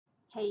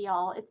Hey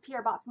y'all, it's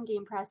Pierre from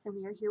Game Press, and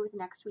we are here with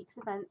next week's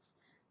events.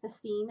 The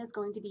theme is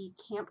going to be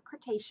Camp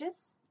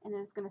Cretaceous, and it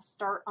is going to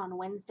start on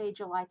Wednesday,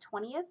 July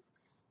 20th,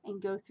 and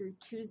go through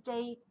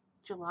Tuesday,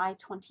 July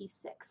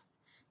 26th.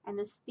 And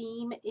this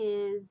theme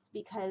is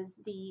because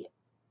the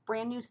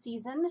brand new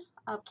season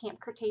of Camp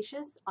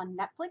Cretaceous on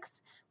Netflix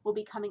will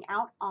be coming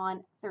out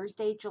on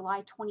Thursday,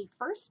 July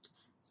 21st.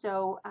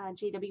 So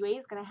JWA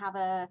is going to have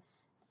a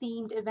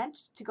themed event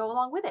to go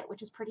along with it,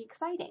 which is pretty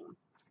exciting.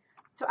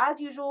 So as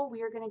usual,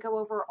 we are going to go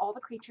over all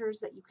the creatures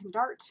that you can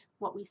dart,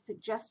 what we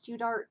suggest you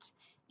dart,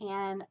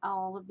 and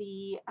all of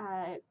the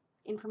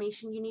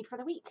information you need for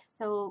the week.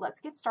 So let's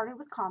get started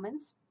with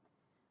commons.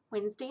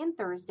 Wednesday and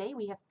Thursday,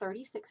 we have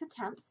 36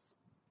 attempts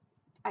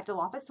at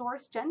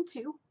Dilophosaurus Gen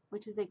 2,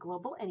 which is a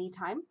global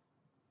anytime,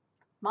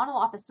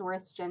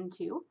 Monolophosaurus Gen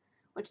 2,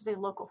 which is a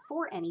local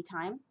 4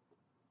 anytime,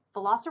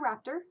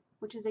 Velociraptor,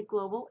 which is a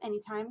global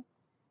anytime,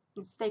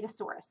 and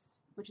Stegosaurus,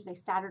 which is a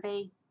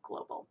Saturday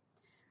global.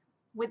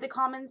 With the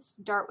commons,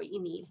 dart what you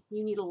need.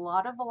 You need a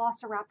lot of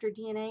Velociraptor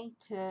DNA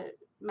to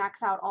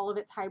max out all of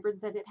its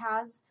hybrids that it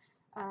has.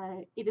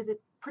 It is a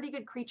pretty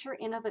good creature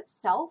in of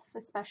itself,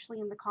 especially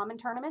in the common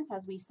tournaments,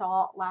 as we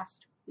saw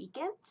last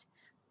weekend.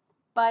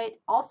 But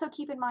also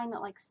keep in mind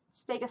that, like,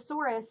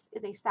 Stegosaurus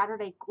is a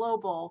Saturday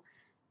global.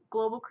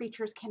 Global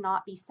creatures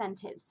cannot be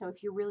scented. So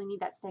if you really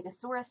need that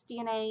Stegosaurus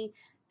DNA,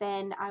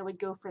 then I would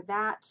go for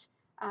that,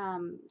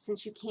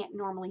 since you can't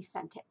normally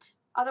scent it.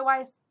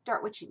 Otherwise,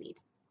 dart what you need.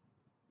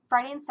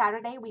 Friday and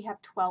Saturday, we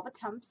have 12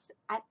 attempts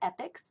at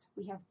epics.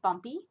 We have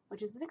Bumpy,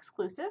 which is an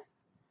exclusive,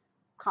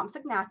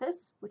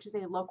 Compsognathus, which is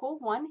a local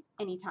 1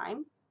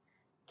 anytime,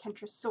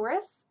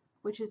 Kentrosaurus,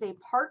 which is a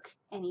park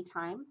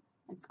anytime,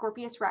 and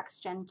Scorpius Rex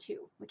Gen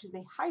 2, which is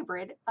a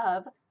hybrid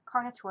of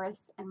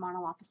Carnotaurus and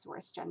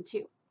Monolophosaurus Gen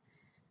 2.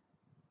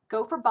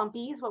 Go for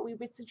Bumpy is what we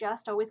would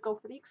suggest. Always go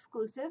for the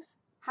exclusive.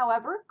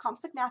 However,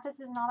 Compsognathus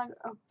is not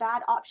a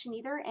bad option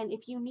either, and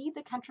if you need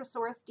the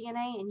Kentrosaurus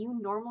DNA and you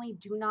normally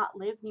do not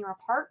live near a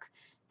park,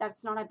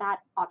 that's not a bad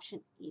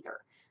option either.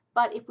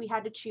 But if we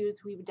had to choose,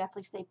 we would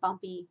definitely say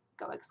Bumpy,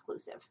 go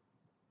exclusive.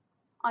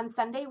 On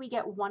Sunday, we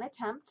get 1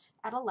 attempt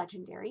at a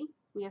legendary.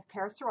 We have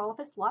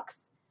Parasaurolophus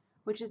Lux,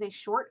 which is a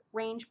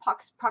short-range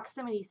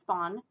proximity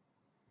spawn,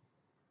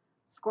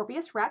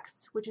 Scorpius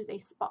Rex, which is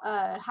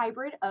a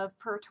hybrid of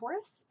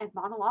Puratorus and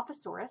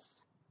Monolophosaurus,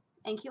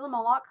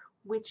 Ankylomoloch,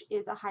 which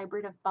is a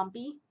hybrid of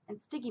Bumpy and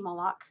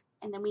Stygimoloch,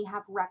 and then we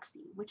have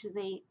Rexy, which is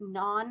a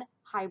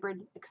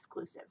non-hybrid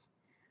exclusive.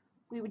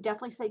 We would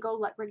definitely say go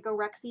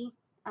Rexy.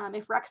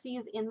 If Rexy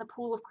is in the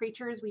pool of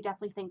creatures, we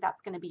definitely think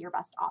that's going to be your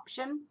best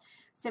option,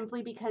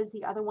 simply because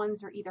the other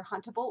ones are either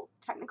huntable,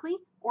 technically,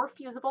 or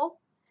fusible,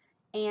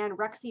 and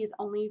Rexy is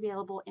only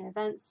available in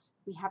events.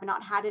 We have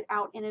not had it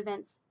out in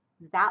events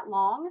that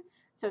long,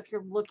 so if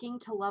you're looking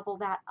to level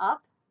that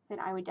up, then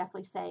I would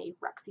definitely say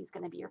Rexy is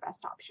going to be your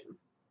best option.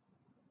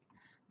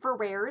 For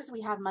rares,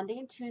 we have Monday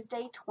and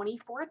Tuesday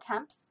 24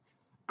 attempts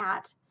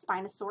at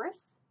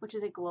Spinosaurus, which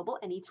is a global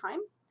anytime,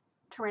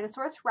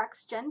 Tyrannosaurus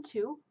Rex Gen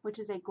 2, which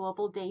is a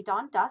global day,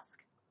 dawn,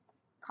 dusk,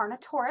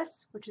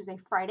 Carnotaurus, which is a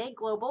Friday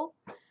global,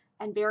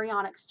 and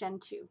Baryonyx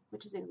Gen 2,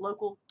 which is a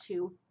local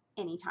 2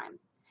 anytime.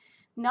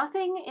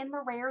 Nothing in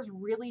the rares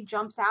really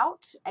jumps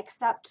out,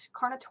 except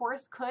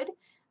Carnotaurus could.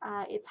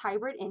 Its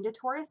hybrid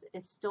Indotaurus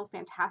is still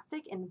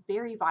fantastic and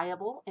very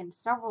viable in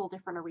several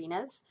different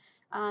arenas.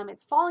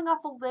 It's falling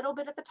off a little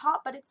bit at the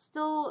top, but it's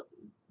still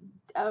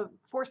a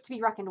force to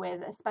be reckoned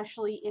with,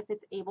 especially if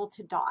it's able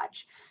to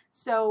dodge.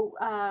 So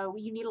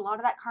you need a lot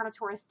of that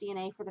Carnotaurus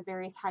DNA for the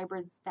various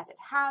hybrids that it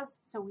has.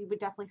 So we would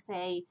definitely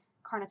say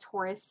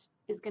Carnotaurus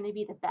is going to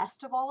be the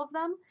best of all of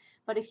them.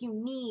 But if you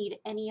need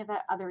any of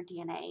that other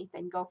DNA,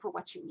 then go for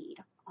what you need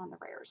on the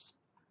rares.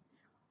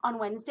 On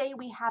Wednesday,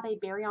 we have a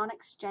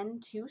Baryonyx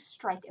Gen 2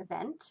 Strike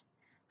event.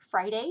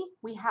 Friday,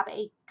 we have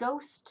a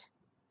Ghost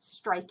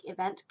Strike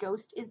event.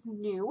 Ghost is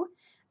new.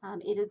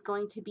 It is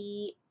going to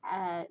be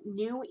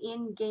new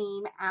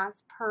in-game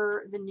as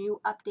per the new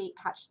update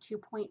patch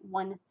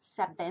 2.17,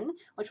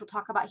 which we'll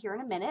talk about here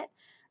in a minute.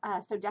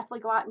 So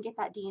definitely go out and get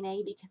that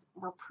DNA because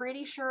we're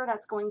pretty sure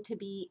that's going to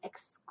be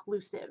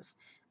exclusive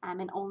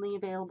and only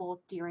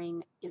available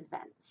during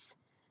events.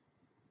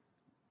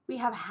 We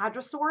have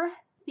Hadrosaur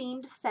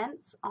themed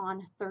scents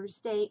on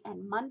Thursday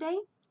and Monday,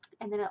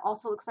 and then it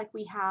also looks like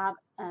we have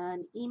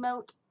an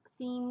emote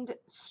themed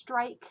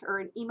strike or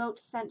an emote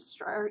scent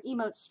or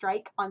emote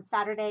strike on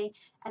Saturday,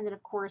 and then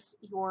of course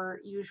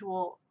your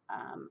usual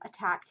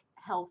attack,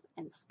 health,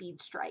 and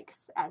speed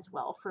strikes as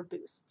well for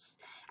boosts.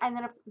 And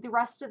then the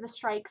rest of the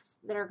strikes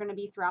that are going to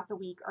be throughout the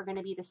week are going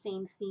to be the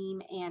same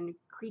theme and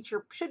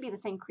creature, should be the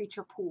same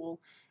creature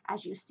pool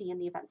as you see in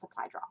the event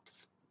supply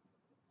drops.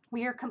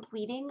 We are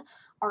completing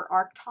our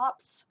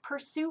Arctops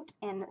pursuit,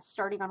 and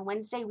starting on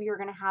Wednesday, we are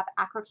going to have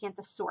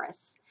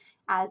Acrocanthosaurus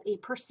as a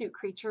pursuit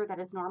creature that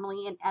is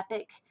normally an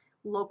epic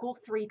local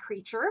 3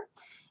 creature.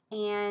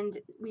 And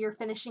we are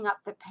finishing up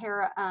the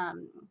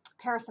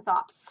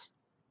Paracethops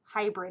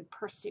hybrid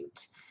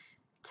pursuit.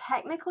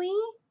 Technically,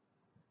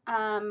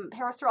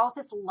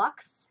 Parasaurolophus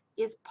Lux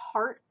is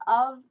part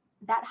of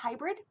that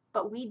hybrid,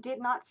 but we did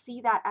not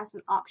see that as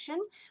an option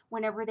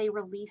whenever they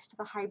released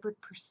the hybrid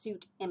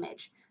pursuit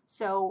image.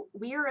 So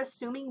we are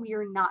assuming we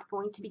are not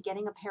going to be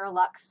getting a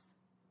Parallax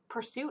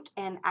pursuit,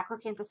 and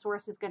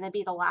Acrocanthosaurus is going to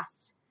be the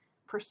last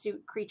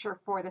pursuit creature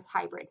for this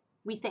hybrid,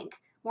 we think.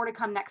 More to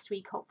come next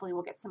week. Hopefully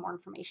we'll get some more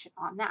information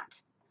on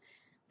that.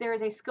 There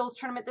is a skills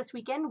tournament this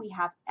weekend. We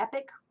have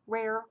epic,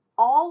 rare,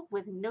 all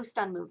with no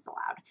stun moves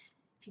allowed.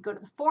 If you go to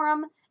the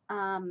forum,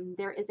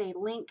 there is a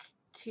link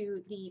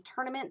to the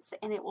tournaments,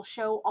 and it will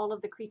show all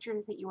of the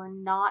creatures that you are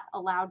not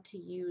allowed to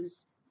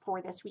use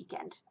for this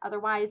weekend.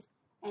 Otherwise,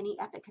 any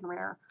epic and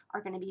rare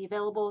are going to be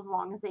available as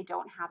long as they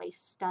don't have a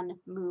stun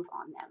move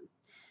on them.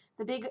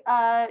 The big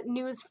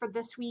news for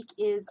this week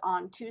is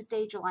on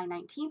Tuesday, July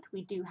 19th,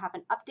 we do have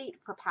an update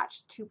for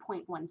patch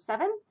 2.17.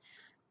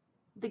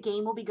 The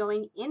game will be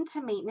going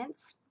into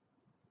maintenance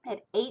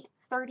at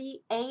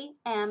 8:30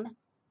 a.m.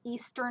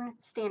 Eastern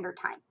Standard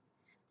Time.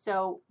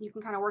 So you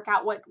can kind of work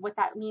out what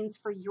that means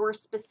for your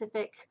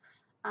specific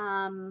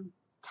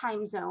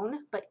time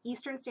zone. But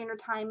Eastern Standard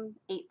Time,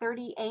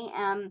 8:30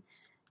 a.m.,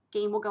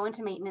 game will go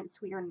into maintenance.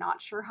 We are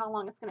not sure how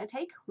long it's going to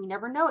take. We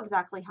never know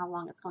exactly how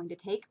long it's going to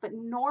take, but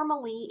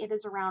normally it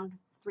is around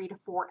 3 to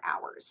 4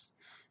 hours.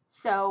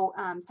 So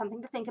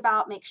something to think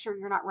about. Make sure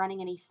you're not running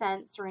any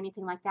scents or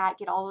anything like that.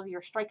 Get all of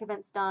your strike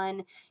events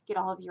done. Get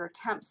all of your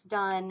attempts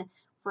done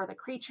for the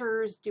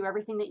creatures. Do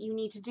everything that you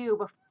need to do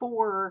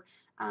before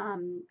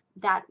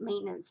that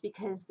maintenance,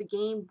 because the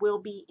game will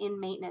be in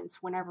maintenance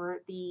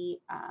whenever the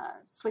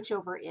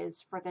switchover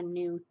is for the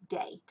new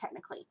day,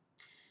 technically.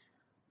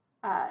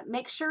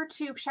 Make sure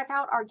to check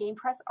out our Game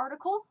Press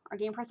article. Our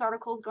Game Press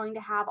article is going to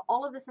have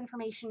all of this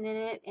information in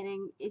it,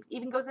 and it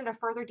even goes into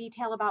further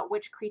detail about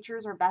which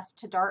creatures are best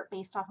to dart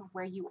based off of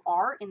where you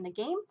are in the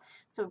game.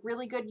 So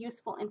really good,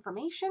 useful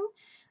information.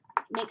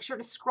 Make sure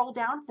to scroll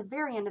down at the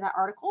very end of that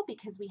article,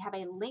 because we have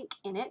a link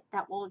in it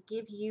that will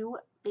give you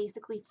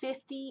basically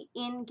 50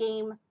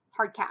 in-game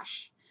hard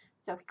cash.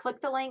 So if you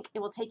click the link, it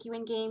will take you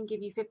in-game,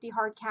 give you 50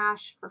 hard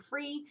cash for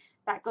free.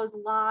 That goes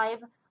live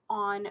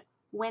on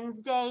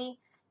Wednesday,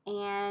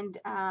 and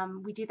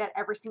we do that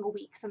every single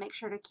week. So make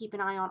sure to keep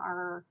an eye on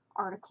our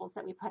articles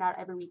that we put out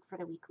every week for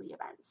the weekly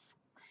events.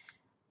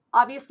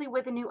 Obviously,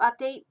 with a new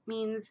update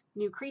means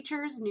new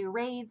creatures, new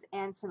raids,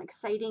 and some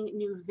exciting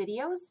new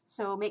videos.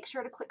 So make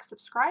sure to click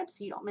subscribe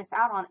so you don't miss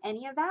out on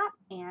any of that.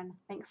 And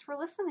thanks for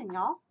listening,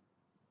 y'all.